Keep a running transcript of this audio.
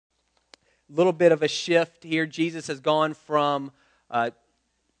little bit of a shift here. Jesus has gone from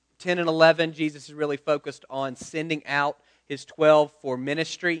 10 and 11. Jesus is really focused on sending out his 12 for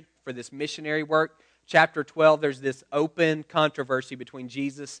ministry, for this missionary work. Chapter 12, there's this open controversy between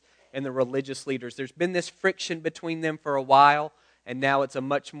Jesus and the religious leaders. There's been this friction between them for a while, and now it's a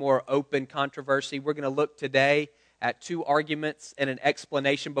much more open controversy. We're going to look today at two arguments and an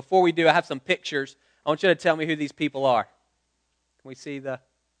explanation. Before we do, I have some pictures. I want you to tell me who these people are. Can we see the...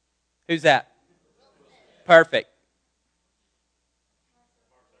 Who's that? Perfect.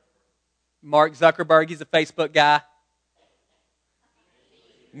 Mark Zuckerberg, he's a Facebook guy.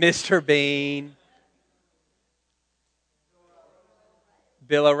 Mr. Bean.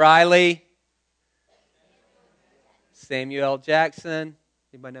 Bill O'Reilly. Samuel L. Jackson.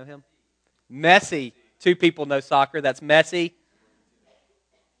 Anybody know him? Messi. Two people know soccer. That's Messi.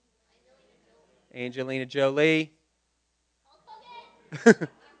 Angelina Jolie.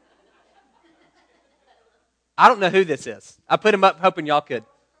 I don't know who this is. I put him up hoping y'all could.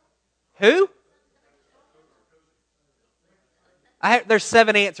 Who? There's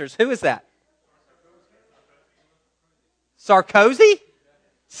 7 answers. Who is that? Sarkozy?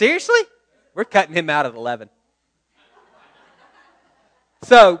 Seriously? We're cutting him out of 11.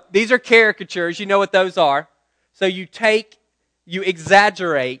 So, these are caricatures. You know what those are. So you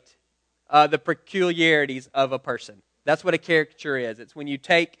exaggerate the peculiarities of a person. That's what a caricature is. It's when you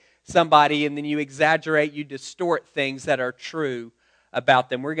take somebody and then you exaggerate, you distort things that are true about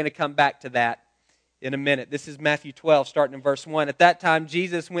them. We're going to come back to that in a minute. This is Matthew 12, starting in verse 1. At that time,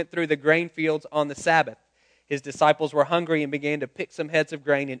 Jesus went through the grain fields on the Sabbath. His disciples were hungry and began to pick some heads of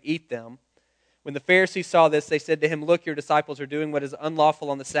grain and eat them. When the Pharisees saw this, they said to him, "Look, your disciples are doing what is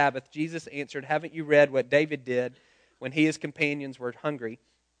unlawful on the Sabbath." Jesus answered, "Haven't you read what David did when he and his companions were hungry?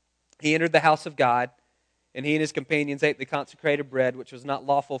 He entered the house of God, and he and his companions ate the consecrated bread, which was not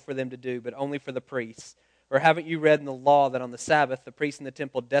lawful for them to do, but only for the priests. Or haven't you read in the law that on the Sabbath the priests in the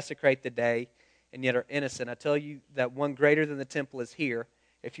temple desecrate the day and yet are innocent? I tell you that one greater than the temple is here.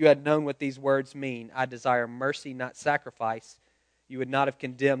 If you had known what these words mean, 'I desire mercy, not sacrifice,' you would not have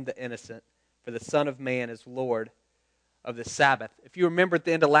condemned the innocent, for the Son of Man is Lord of the Sabbath." If you remember at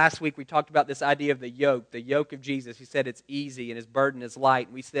the end of last week, we talked about this idea of the yoke of Jesus. He said it's easy and his burden is light.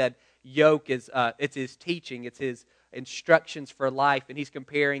 And we said yoke is it's his teaching, it's his instructions for life, and he's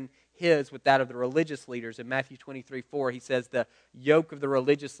comparing his with that of the religious leaders. In Matthew 23:4, he says the yoke of the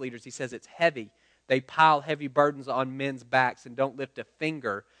religious leaders, he says it's heavy. They pile heavy burdens on men's backs and don't lift a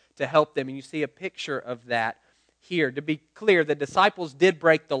finger to help them. And you see a picture of that here. To be clear, the disciples did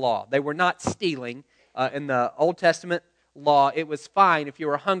break the law. They were not stealing. In the Old Testament law, it was fine if you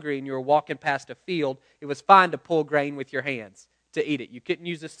were hungry and you were walking past a field, it was fine to pull grain with your hands to eat it. You couldn't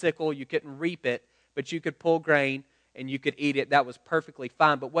use a sickle, you couldn't reap it, but you could pull grain and you could eat it. That was perfectly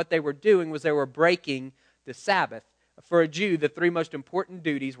fine. But what they were doing was they were breaking the Sabbath. For a Jew, the 3 most important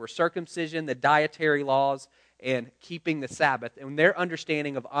duties were circumcision, the dietary laws, and keeping the Sabbath. And their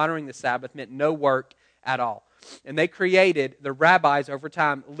understanding of honoring the Sabbath meant no work at all. And they created, the rabbis over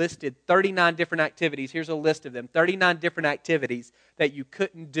time listed 39 different activities. Here's a list of them. 39 different activities that you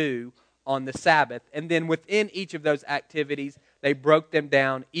couldn't do on the Sabbath. And then within each of those activities, they broke them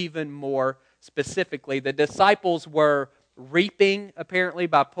down even more specifically. The disciples were reaping, apparently,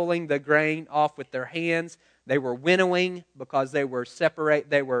 by pulling the grain off with their hands. They were winnowing because they were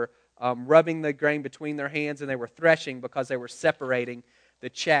rubbing the grain between their hands, and they were threshing because they were separating the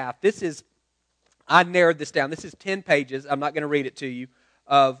chaff. I narrowed this down. This is 10 pages. I'm not going to read it to you,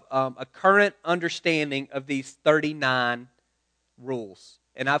 of a current understanding of these 39 rules.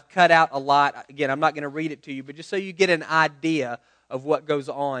 And I've cut out a lot. Again, I'm not going to read it to you, but just so you get an idea of what goes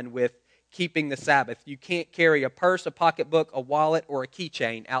on with keeping the Sabbath. You can't carry a purse, a pocketbook, a wallet, or a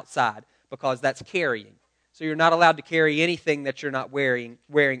keychain outside because that's carrying. So you're not allowed to carry anything that you're not wearing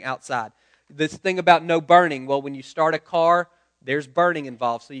outside. This thing about no burning, well, when you start a car, there's burning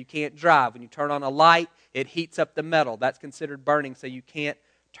involved, so you can't drive. When you turn on a light, it heats up the metal. That's considered burning, so you can't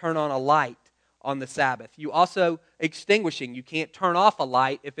turn on a light on the Sabbath. You also, extinguishing. You can't turn off a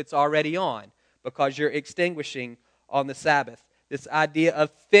light if it's already on because you're extinguishing on the Sabbath. This idea of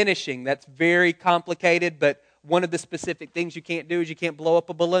finishing, that's very complicated, but one of the specific things you can't do is you can't blow up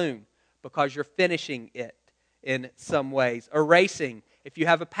a balloon because you're finishing it in some ways. Erasing. If you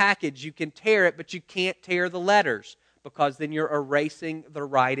have a package, you can tear it, but you can't tear the letters because then you're erasing the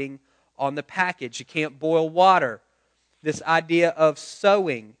writing on the package. You can't boil water. This idea of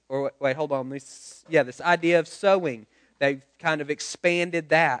sewing, this idea of sewing, they've kind of expanded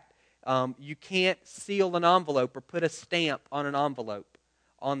that. You can't seal an envelope or put a stamp on an envelope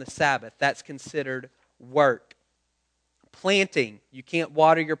on the Sabbath. That's considered work. Planting, you can't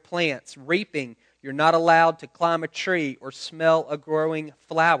water your plants. Reaping, you're not allowed to climb a tree or smell a growing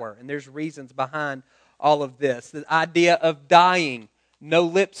flower. And there's reasons behind all of this. The idea of dying, no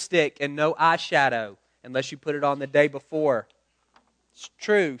lipstick and no eyeshadow unless you put it on the day before. It's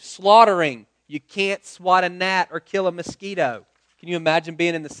true. Slaughtering, you can't swat a gnat or kill a mosquito. Can you imagine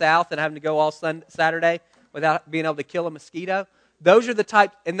being in the South and having to go all Saturday without being able to kill a mosquito? Those are the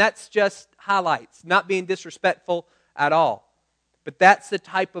type, and that's just highlights, not being disrespectful at all. But that's the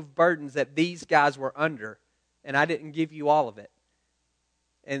type of burdens that these guys were under, and I didn't give you all of it.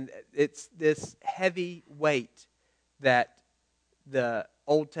 And it's this heavy weight that the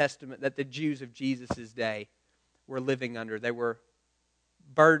Old Testament, that the Jews of Jesus' day were living under. They were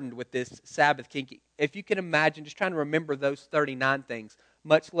burdened with this Sabbath keeping. If you can imagine, just trying to remember those 39 things,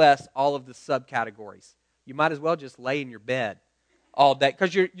 much less all of the subcategories. You might as well just lay in your bed all day,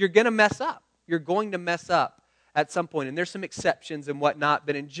 because you're going to mess up. You're going to mess up at some point. And there's some exceptions and whatnot,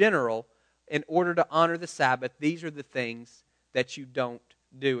 but in general, in order to honor the Sabbath, these are the things that you don't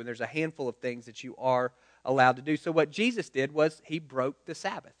do. And there's a handful of things that you are allowed to do. So what Jesus did was he broke the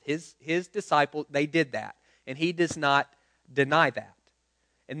Sabbath. His disciples, they did that. And he does not deny that.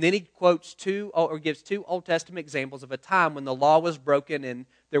 And then he quotes gives two Old Testament examples of a time when the law was broken and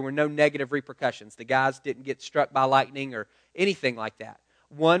there were no negative repercussions. The guys didn't get struck by lightning or anything like that.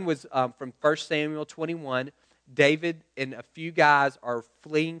 One was from 1 Samuel 21. David and a few guys are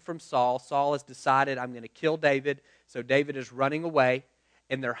fleeing from Saul. Saul has decided, I'm going to kill David. So David is running away,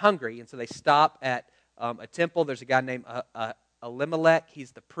 and they're hungry. And so they stop at a temple. There's a guy named Elimelech.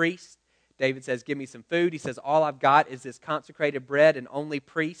 He's the priest. David says, give me some food. He says, all I've got is this consecrated bread, and only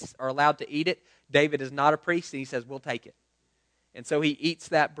priests are allowed to eat it. David is not a priest, and he says, we'll take it. And so he eats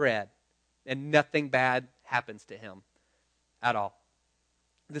that bread, and nothing bad happens to him at all.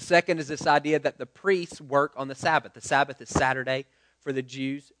 The second is this idea that the priests work on the Sabbath. The Sabbath is Saturday for the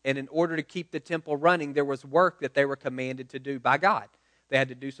Jews, and in order to keep the temple running, there was work that they were commanded to do by God. They had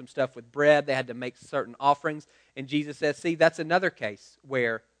to do some stuff with bread. They had to make certain offerings. And Jesus says, see, that's another case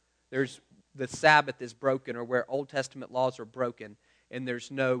where the Sabbath is broken, or where Old Testament laws are broken, and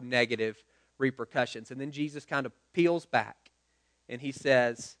there's no negative repercussions. And then Jesus kind of peels back, and he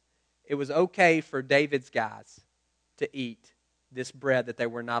says, it was okay for David's guys to eat this bread that they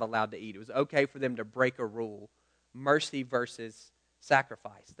were not allowed to eat. It was okay for them to break a rule. Mercy versus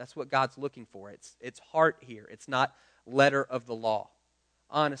sacrifice. That's what God's looking for. It's heart here. It's not letter of the law.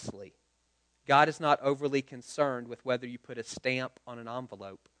 Honestly, God is not overly concerned with whether you put a stamp on an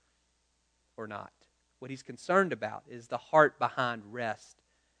envelope or not. What he's concerned about is the heart behind rest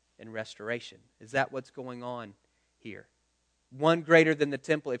and restoration. Is that what's going on here? One greater than the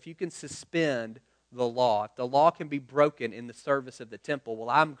temple. If you can suspend the law, if the law can be broken in the service of the temple, well,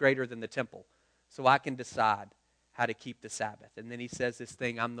 I'm greater than the temple, so I can decide how to keep the Sabbath. And then he says this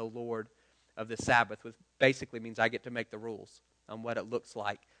thing, I'm the Lord of the Sabbath, which basically means I get to make the rules on what it looks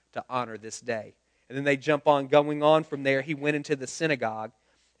like to honor this day. And then they jump on, going on from there, he went into the synagogue,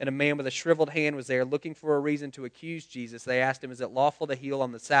 and a man with a shriveled hand was there looking for a reason to accuse Jesus. They asked him, is it lawful to heal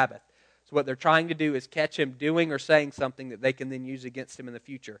on the Sabbath? So what they're trying to do is catch him doing or saying something that they can then use against him in the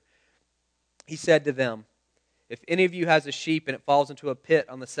future. He said to them, if any of you has a sheep and it falls into a pit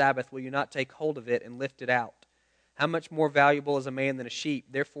on the Sabbath, will you not take hold of it and lift it out? How much more valuable is a man than a sheep?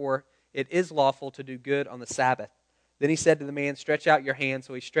 Therefore, it is lawful to do good on the Sabbath. Then he said to the man, stretch out your hand.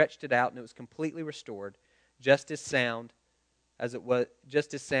 So he stretched it out, and it was completely restored, just as sound as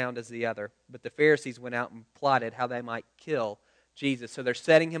the other. But the Pharisees went out and plotted how they might kill Jesus. So they're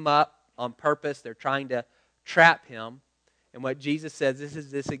setting him up on purpose. They're trying to trap him. And what Jesus says, this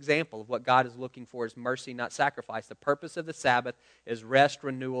is this example of what God is looking for is mercy, not sacrifice. The purpose of the Sabbath is rest,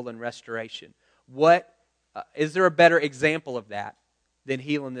 renewal, and restoration. Is there a better example of that than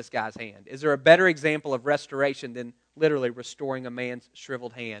healing this guy's hand? Is there a better example of restoration than literally restoring a man's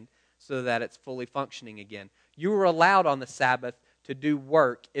shriveled hand so that it's fully functioning again? You were allowed on the Sabbath to do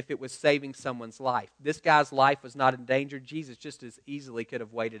work if it was saving someone's life. This guy's life was not endangered. Jesus just as easily could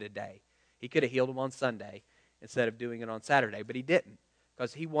have waited a day. He could have healed him on Sunday instead of doing it on Saturday, but he didn't,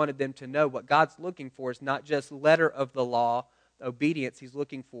 because he wanted them to know what God's looking for is not just letter of the law, obedience. He's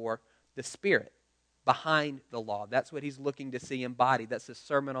looking for the spirit behind the law. That's what he's looking to see embodied. That's the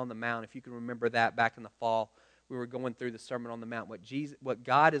Sermon on the Mount. If you can remember that back in the fall, we were going through the Sermon on the Mount. What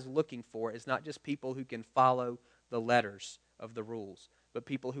God is looking for is not just people who can follow the letters of the rules, but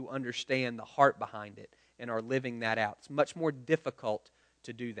people who understand the heart behind it and are living that out. It's much more difficult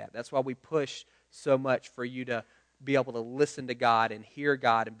to do that. That's why we push so much for you to be able to listen to God and hear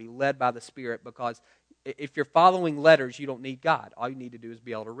God and be led by the Spirit, because if you're following letters, you don't need God. All you need to do is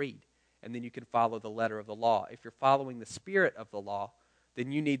be able to read. and then you can follow the letter of the law. If you're following the spirit of the law,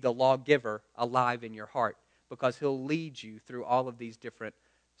 then you need the lawgiver alive in your heart, because he'll lead you through all of these different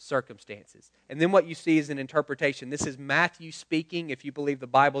circumstances. And then what you see is an interpretation. This is Matthew speaking. If you believe the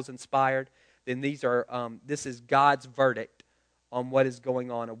Bible's inspired, then this is God's verdict on what is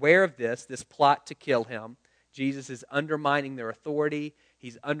going on. Aware of this plot to kill him, Jesus is undermining their authority.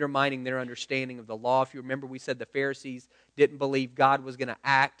 He's undermining their understanding of the law. If you remember, we said the Pharisees didn't believe God was going to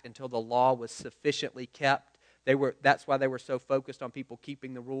act until the law was sufficiently kept. That's why they were so focused on people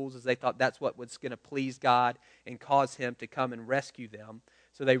keeping the rules, as they thought that's what was going to please God and cause him to come and rescue them.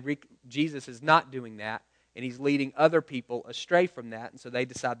 So Jesus is not doing that, and he's leading other people astray from that, and so they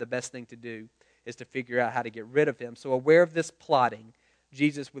decide the best thing to do is to figure out how to get rid of him. So aware of this plotting,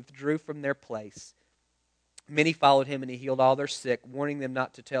 Jesus withdrew from their place. Many followed him, and he healed all their sick, warning them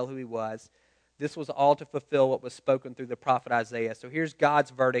not to tell who he was. This was all to fulfill what was spoken through the prophet Isaiah. So here's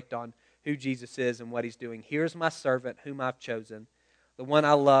God's verdict on who Jesus is and what he's doing. Here's my servant whom I've chosen, the one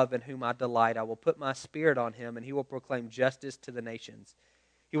I love and whom I delight. I will put my spirit on him, and he will proclaim justice to the nations.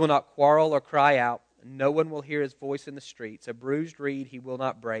 He will not quarrel or cry out. No one will hear his voice in the streets. A bruised reed he will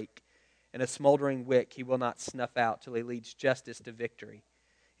not break, and a smoldering wick he will not snuff out till he leads justice to victory.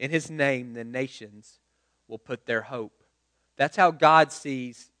 In his name the nations will put their hope. That's how God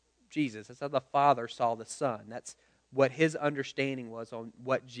sees Jesus. That's how the Father saw the Son. That's what his understanding was on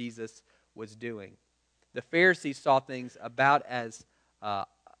what Jesus was doing. The Pharisees saw things about as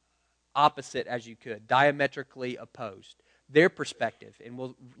opposite as you could, diametrically opposed. Their perspective, and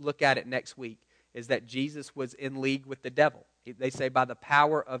we'll look at it next week, is that Jesus was in league with the devil. They say by the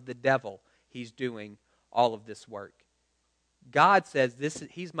power of the devil, he's doing all of this work. God says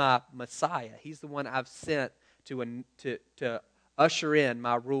he's my Messiah. He's the one I've sent to usher in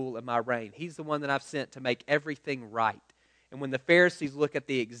my rule and my reign. He's the one that I've sent to make everything right. And when the Pharisees look at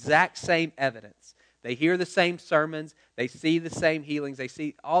the exact same evidence, they hear the same sermons, they see the same healings, they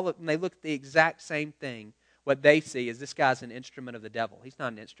see and they look at the exact same thing. What they see is this guy's an instrument of the devil. He's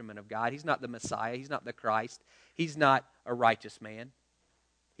not an instrument of God. He's not the Messiah. He's not the Christ. He's not a righteous man.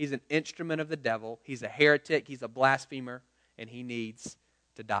 He's an instrument of the devil. He's a heretic. He's a blasphemer. And he needs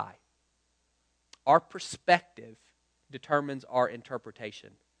to die. Our perspective determines our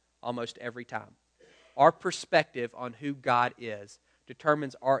interpretation almost every time. Our perspective on who God is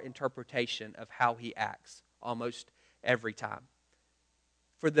determines our interpretation of how he acts almost every time.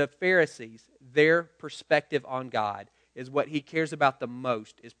 For the Pharisees, their perspective on God is what he cares about the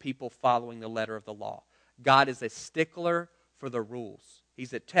most is people following the letter of the law. God is a stickler for the rules.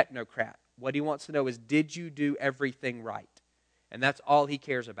 He's a technocrat. What he wants to know is, did you do everything right? And that's all he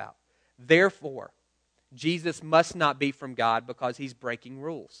cares about. Therefore, Jesus must not be from God because he's breaking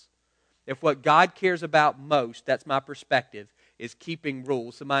rules. If what God cares about most, that's my perspective, is keeping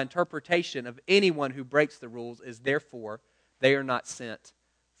rules, so my interpretation of anyone who breaks the rules is therefore they are not sent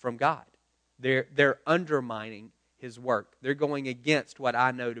from God. They're undermining his work. They're going against what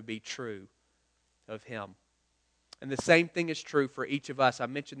I know to be true of him. And the same thing is true for each of us. I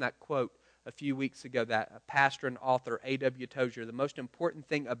mentioned that quote a few weeks ago, that pastor and author A.W. Tozier, the most important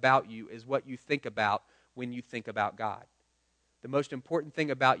thing about you is what you think about when you think about God. The most important thing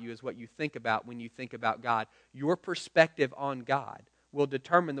about you is what you think about when you think about God. Your perspective on God will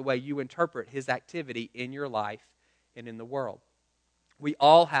determine the way you interpret his activity in your life and in the world. We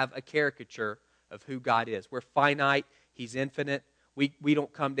all have a caricature of who God is. We're finite. He's infinite. We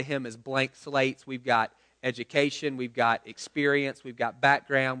don't come to him as blank slates. We've got education, we've got experience, we've got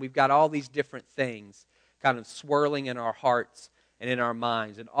background, we've got all these different things kind of swirling in our hearts and in our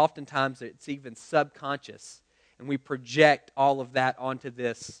minds. And oftentimes it's even subconscious. And we project all of that onto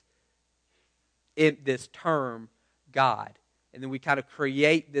this term, God. And then we kind of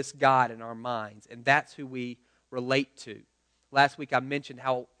create this God in our minds. And that's who we relate to. Last week I mentioned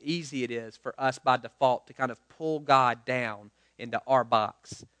how easy it is for us by default to kind of pull God down into our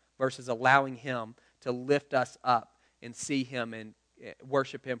box versus allowing him to lift us up and see him and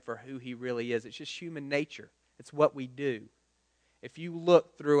worship him for who he really is. It's just human nature. It's what we do. If you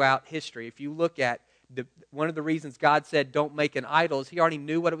look throughout history, if you look at one of the reasons God said don't make an idol is he already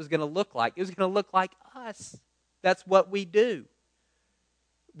knew what it was going to look like. It was going to look like us. That's what we do.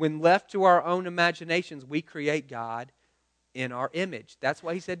 When left to our own imaginations, we create God in our image. That's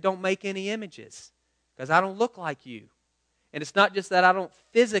why he said don't make any images, because I don't look like you. And it's not just that I don't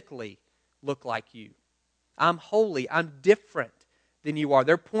physically look like you. I'm holy. I'm different than you are.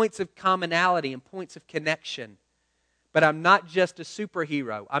 There are points of commonality and points of connection. But I'm not just a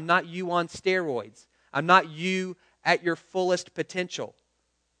superhero. I'm not you on steroids. I'm not you at your fullest potential.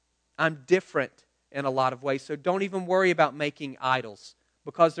 I'm different in a lot of ways. So don't even worry about making idols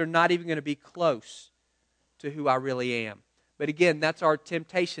because they're not even going to be close to who I really am. But again, that's our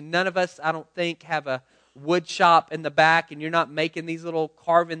temptation. None of us, I don't think, have a wood shop in the back and you're not making these little,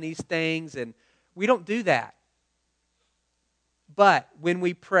 carving these things, and we don't do that. But when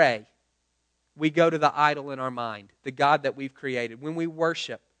we pray, we go to the idol in our mind, the God that we've created. When we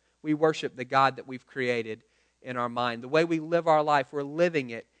worship the God that we've created in our mind. The way we live our life, we're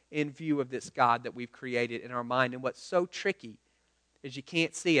living it in view of this God that we've created in our mind. And what's so tricky is you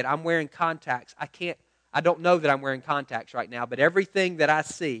can't see it. I'm wearing contacts. I don't know that I'm wearing contacts right now, but everything that I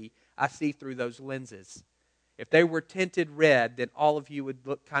see through those lenses. If they were tinted red, then all of you would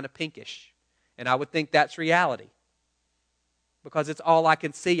look kind of pinkish. And I would think that's reality. Because it's all I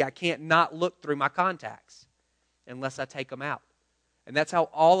can see. I can't not look through my contacts unless I take them out. And that's how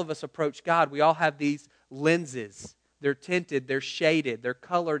all of us approach God. We all have these lenses. They're tinted, they're shaded, they're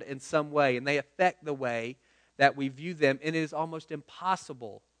colored in some way, and they affect the way that we view them, and it is almost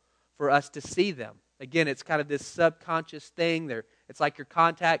impossible for us to see them. Again, it's kind of this subconscious thing. It's like your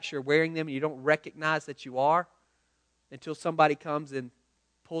contacts, you're wearing them, and you don't recognize that you are until somebody comes and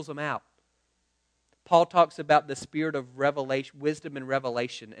pulls them out. Paul talks about the spirit of revelation, wisdom and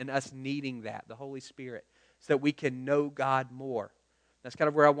revelation, and us needing that, the Holy Spirit, so that we can know God more. That's kind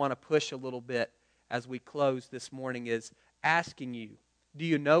of where I want to push a little bit as we close this morning, is asking you, do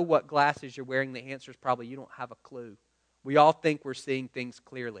you know what glasses you're wearing? The answer is probably you don't have a clue. We all think we're seeing things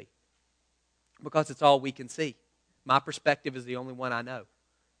clearly because it's all we can see. My perspective is the only one I know,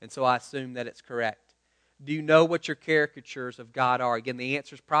 and so I assume that it's correct. Do you know what your caricatures of God are? Again, the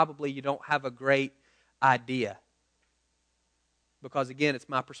answer is probably you don't have a great idea because, again, it's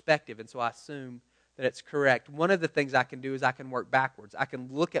my perspective, and so I assume that it's correct. One of the things I can do is I can work backwards. I can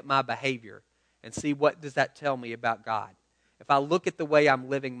look at my behavior and see what does that tell me about God. If I look at the way I'm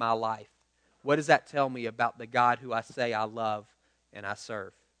living my life, what does that tell me about the God who I say I love and I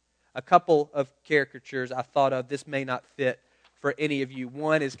serve? A couple of caricatures I thought of. This may not fit for any of you.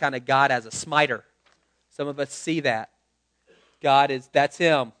 One is kind of God as a smiter. Some of us see that. That's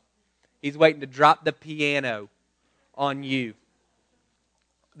Him. He's waiting to drop the piano on you.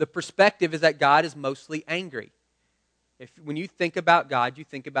 The perspective is that God is mostly angry. When you think about God, you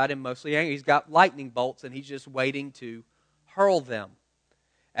think about Him mostly angry. He's got lightning bolts and He's just waiting to hurl them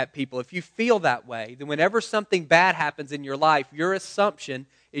at people. If you feel that way, then whenever something bad happens in your life, your assumption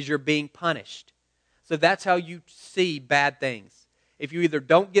is you're being punished. So that's how you see bad things. If you either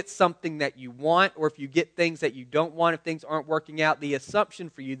don't get something that you want, or if you get things that you don't want, if things aren't working out, the assumption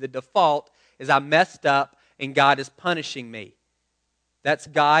for you, the default, is I messed up and God is punishing me. That's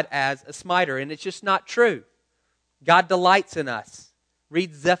God as a smiter, and it's just not true. God delights in us.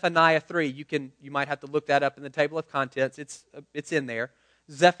 Read Zephaniah 3. You might have to look that up in the table of contents. It's in there.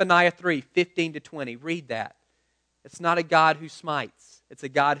 Zephaniah 3, 15 to 20. Read that. It's not a God who smites. It's a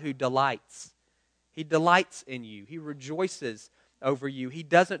God who delights. He delights in you. He rejoices over you. He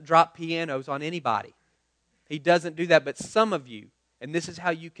doesn't drop pianos on anybody. He doesn't do that. But some of you, and this is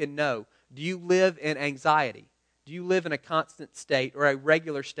how you can know, do you live in anxiety? Do you live in a constant state or a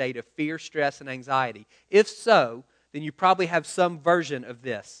regular state of fear, stress, and anxiety? If so, then you probably have some version of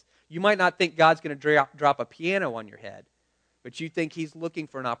this. You might not think God's going to drop a piano on your head, but you think He's looking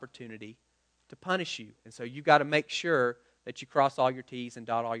for an opportunity to punish you. And so you've got to make sure that you cross all your T's and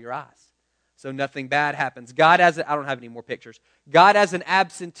dot all your I's, so nothing bad happens. I don't have any more pictures. God as an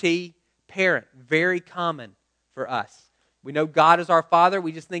absentee parent, very common for us. We know God is our Father.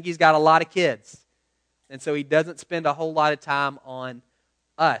 We just think He's got a lot of kids. And so He doesn't spend a whole lot of time on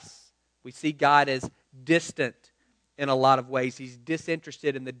us. We see God as distant in a lot of ways. He's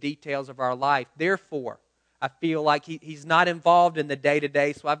disinterested in the details of our life. Therefore, I feel like He's not involved in the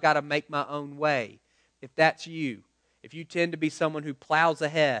day-to-day, so I've got to make my own way. If that's you, if you tend to be someone who plows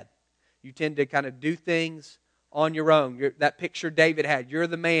ahead, you tend to kind of do things on your own. That picture David had, you're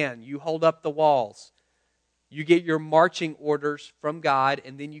the man, you hold up the walls. You get your marching orders from God,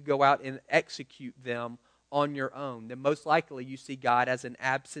 and then you go out and execute them on your own. Then most likely you see God as an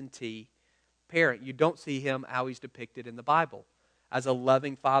absentee parent. You don't see Him how He's depicted in the Bible, as a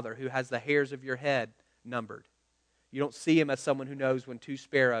loving Father who has the hairs of your head numbered. You don't see Him as someone who knows when 2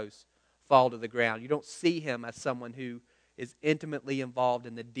 sparrows fall to the ground. You don't see Him as someone who is intimately involved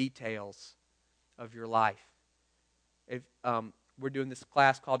in the details of your life. We're doing this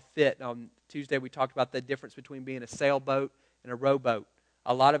class called FIT. On Tuesday we talked about the difference between being a sailboat and a rowboat.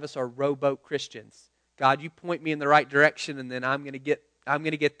 A lot of us are rowboat Christians. God, you point me in the right direction, and then I'm going to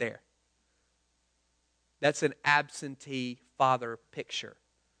get there. That's an absentee father picture.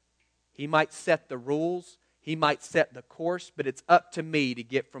 He might set the rules, He might set the course, but it's up to me to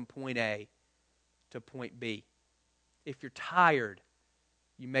get from point A to point B. If you're tired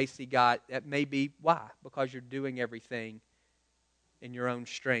You may see God. That may be why. Because you're doing everything in your own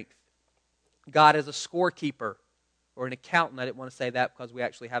strength. God is a scorekeeper or an accountant. I didn't want to say that because we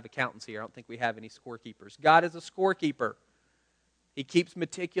actually have accountants here. I don't think we have any scorekeepers. God is a scorekeeper. He keeps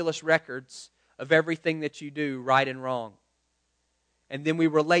meticulous records of everything that you do, right and wrong. And then we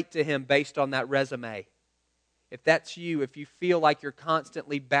relate to Him based on that resume. If that's you, if you feel like you're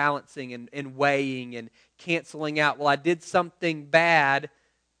constantly balancing and weighing and canceling out, well, I did something bad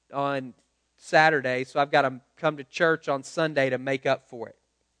on Saturday, so I've got to come to church on Sunday to make up for it.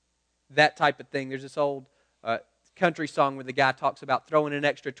 That type of thing. There's this old country song where the guy talks about throwing an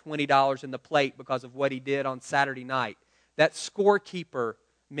extra $20 in the plate because of what he did on Saturday night. That scorekeeper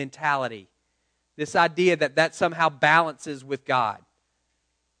mentality. This idea that somehow balances with God.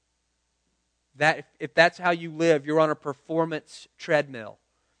 That if that's how you live, you're on a performance treadmill.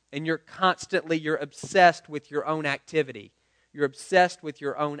 And you're obsessed with your own activity. You're obsessed with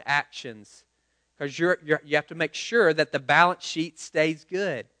your own actions. Because you have to make sure that the balance sheet stays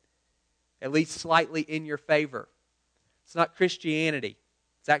good. At least slightly in your favor. It's not Christianity.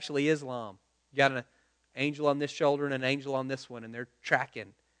 It's actually Islam. You got an angel on this shoulder and an angel on this one, and they're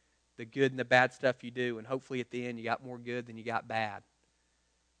tracking the good and the bad stuff you do, and hopefully at the end you got more good than you got bad.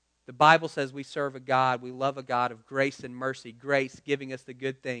 The Bible says we serve a God, we love a God of grace and mercy. Grace giving us the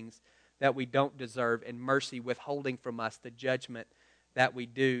good things that we don't deserve, and mercy withholding from us the judgment that we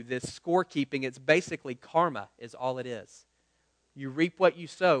do. This scorekeeping, it's basically karma is all it is. You reap what you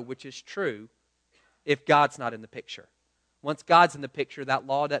sow, which is true if God's not in the picture. Once God's in the picture, that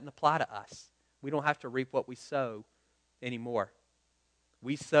law doesn't apply to us. We don't have to reap what we sow anymore.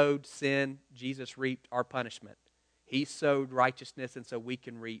 We sowed sin, Jesus reaped our punishment. He sowed righteousness, and so we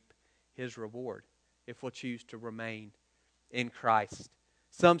can reap His reward if we'll choose to remain in Christ.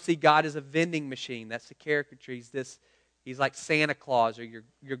 Some see God as a vending machine. That's the caricature. He's like Santa Claus or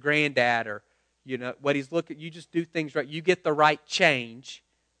your granddad, or what He's looking. You just do things right. You get the right change,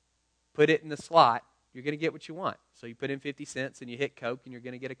 put it in the slot, you're going to get what you want. So you put in 50 cents and you hit Coke, and you're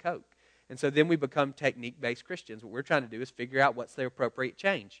going to get a Coke. And so then we become technique-based Christians. What we're trying to do is figure out what's the appropriate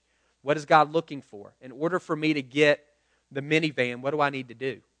change. What is God looking for? In order for me to get the minivan, what do I need to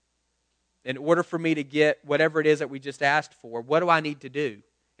do? In order for me to get whatever it is that we just asked for, what do I need to do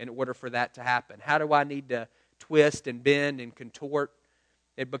in order for that to happen? How do I need to twist and bend and contort?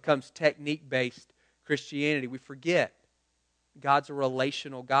 It becomes technique-based Christianity. We forget God's a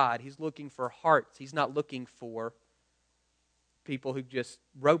relational God. He's looking for hearts. He's not looking for people who just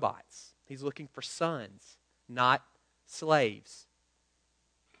robots. He's looking for sons, not slaves.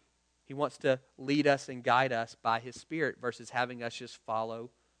 He wants to lead us and guide us by His Spirit versus having us just follow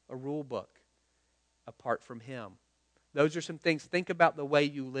a rule book apart from Him. Those are some things. Think about the way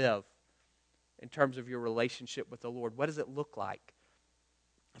you live in terms of your relationship with the Lord. What does it look like?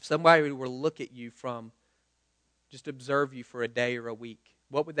 If somebody were to look at you just observe you for a day or a week,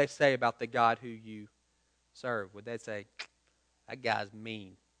 what would they say about the God who you serve? Would they say, that guy's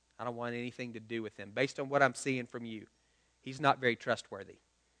mean. I don't want anything to do with him. Based on what I'm seeing from you, he's not very trustworthy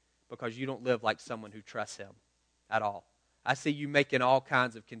because you don't live like someone who trusts Him at all. I see you making all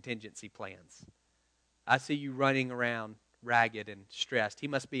kinds of contingency plans. I see you running around ragged and stressed. He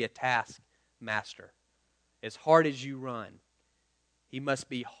must be a taskmaster. As hard as you run, he must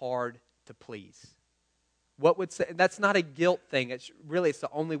be hard to please. That's not a guilt thing. It's the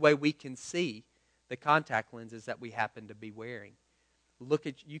only way we can see the contact lenses that we happen to be wearing.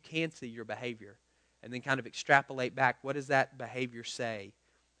 You can see your behavior and then kind of extrapolate back. What does that behavior say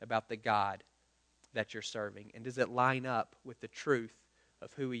about the God that you're serving? And does it line up with the truth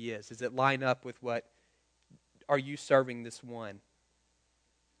of who He is? Does it line up with are you serving this one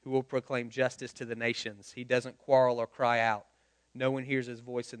who will proclaim justice to the nations? He doesn't quarrel or cry out. No one hears His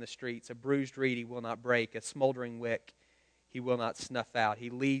voice in the streets. A bruised reed He will not break. A smoldering wick He will not snuff out. He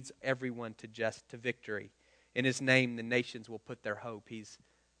leads everyone to victory. In His name, the nations will put their hope. He's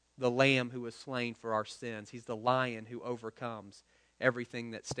the Lamb who was slain for our sins. He's the Lion who overcomes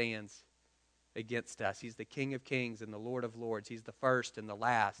everything that stands against us. He's the King of kings and the Lord of lords. He's the first and the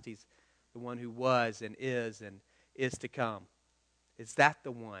last. He's the one who was and is to come. Is that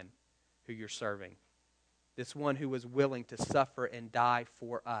the one who you're serving? This one who was willing to suffer and die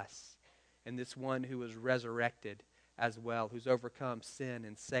for us. And this one who was resurrected as well, who's overcome sin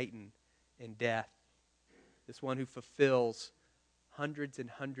and Satan and death. This one who fulfills hundreds and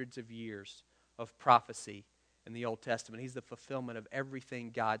hundreds of years of prophecy in the Old Testament. He's the fulfillment of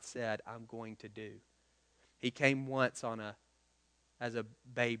everything God said, I'm going to do. He came once as a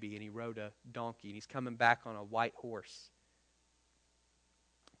baby, and He rode a donkey, and He's coming back on a white horse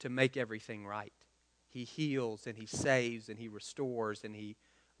to make everything right. He heals, and He saves, and He restores, and He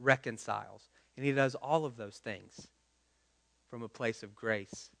reconciles. And he does all of those things from a place of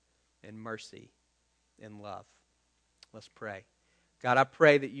grace and mercy and love. Let's pray. God, I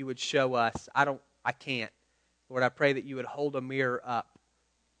pray that you would show us. I can't. Lord, I pray that you would hold a mirror up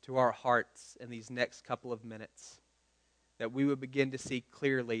to our hearts in these next couple of minutes, that we would begin to see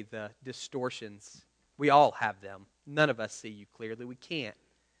clearly the distortions. We all have them. None of us see you clearly. We can't.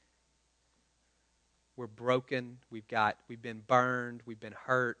 We're broken. We've been burned. We've been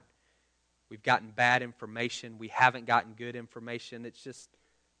hurt. We've gotten bad information. We haven't gotten good information. It's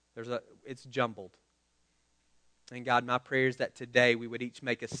jumbled. And God, my prayer is that today we would each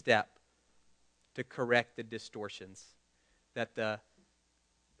make a step to correct the distortions, that the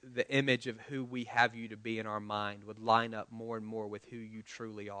image of who we have you to be in our mind would line up more and more with who you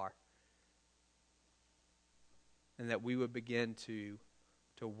truly are. And that we would begin to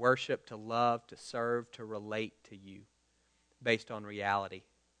worship, to love, to serve, to relate to you based on reality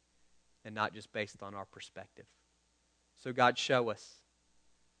and not just based on our perspective. So God, show us.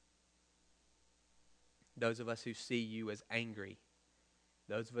 Those of us who see you as angry,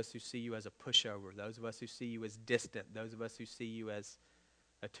 those of us who see you as a pushover, those of us who see you as distant, those of us who see you as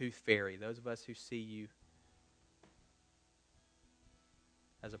a tooth fairy, those of us who see you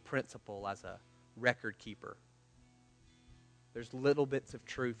as a principal, as a record keeper. There's little bits of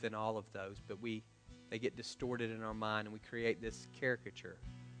truth in all of those, but they get distorted in our mind, and we create this caricature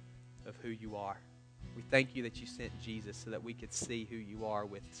of who you are. We thank you that you sent Jesus so that we could see who you are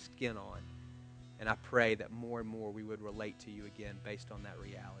with skin on. And I pray that more and more we would relate to you again based on that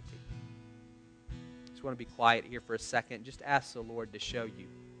reality. Just want to be quiet here for a second. Just ask the Lord to show you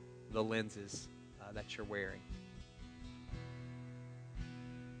the lenses that you're wearing.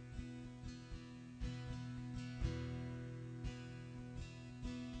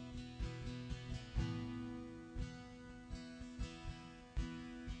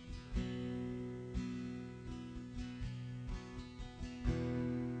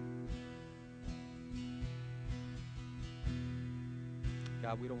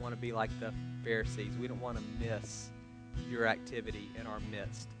 God, we don't want to be like the Pharisees. We don't want to miss your activity in our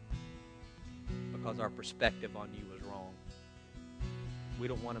midst because our perspective on you was wrong. We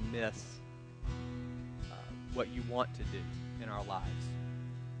don't want to miss what you want to do in our lives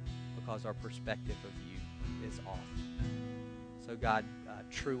because our perspective of you is off. So God,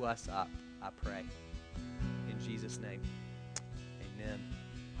 true us up, I pray. In Jesus' name, amen.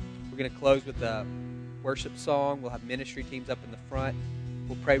 We're going to close with a worship song. We'll have ministry teams up in the front.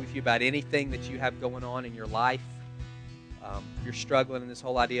 We'll pray with you about anything that you have going on in your life. If you're struggling in this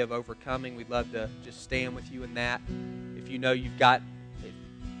whole idea of overcoming, we'd love to just stand with you in that. If you know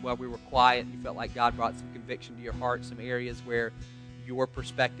while we were quiet, you felt like God brought some conviction to your heart, some areas where your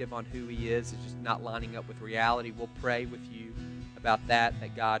perspective on who He is just not lining up with reality, we'll pray with you about that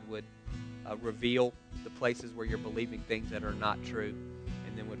God would reveal the places where you're believing things that are not true,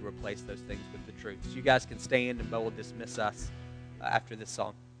 and then would replace those things with the truth. So you guys can stand, and Bo will dismiss us after this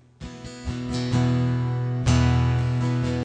song.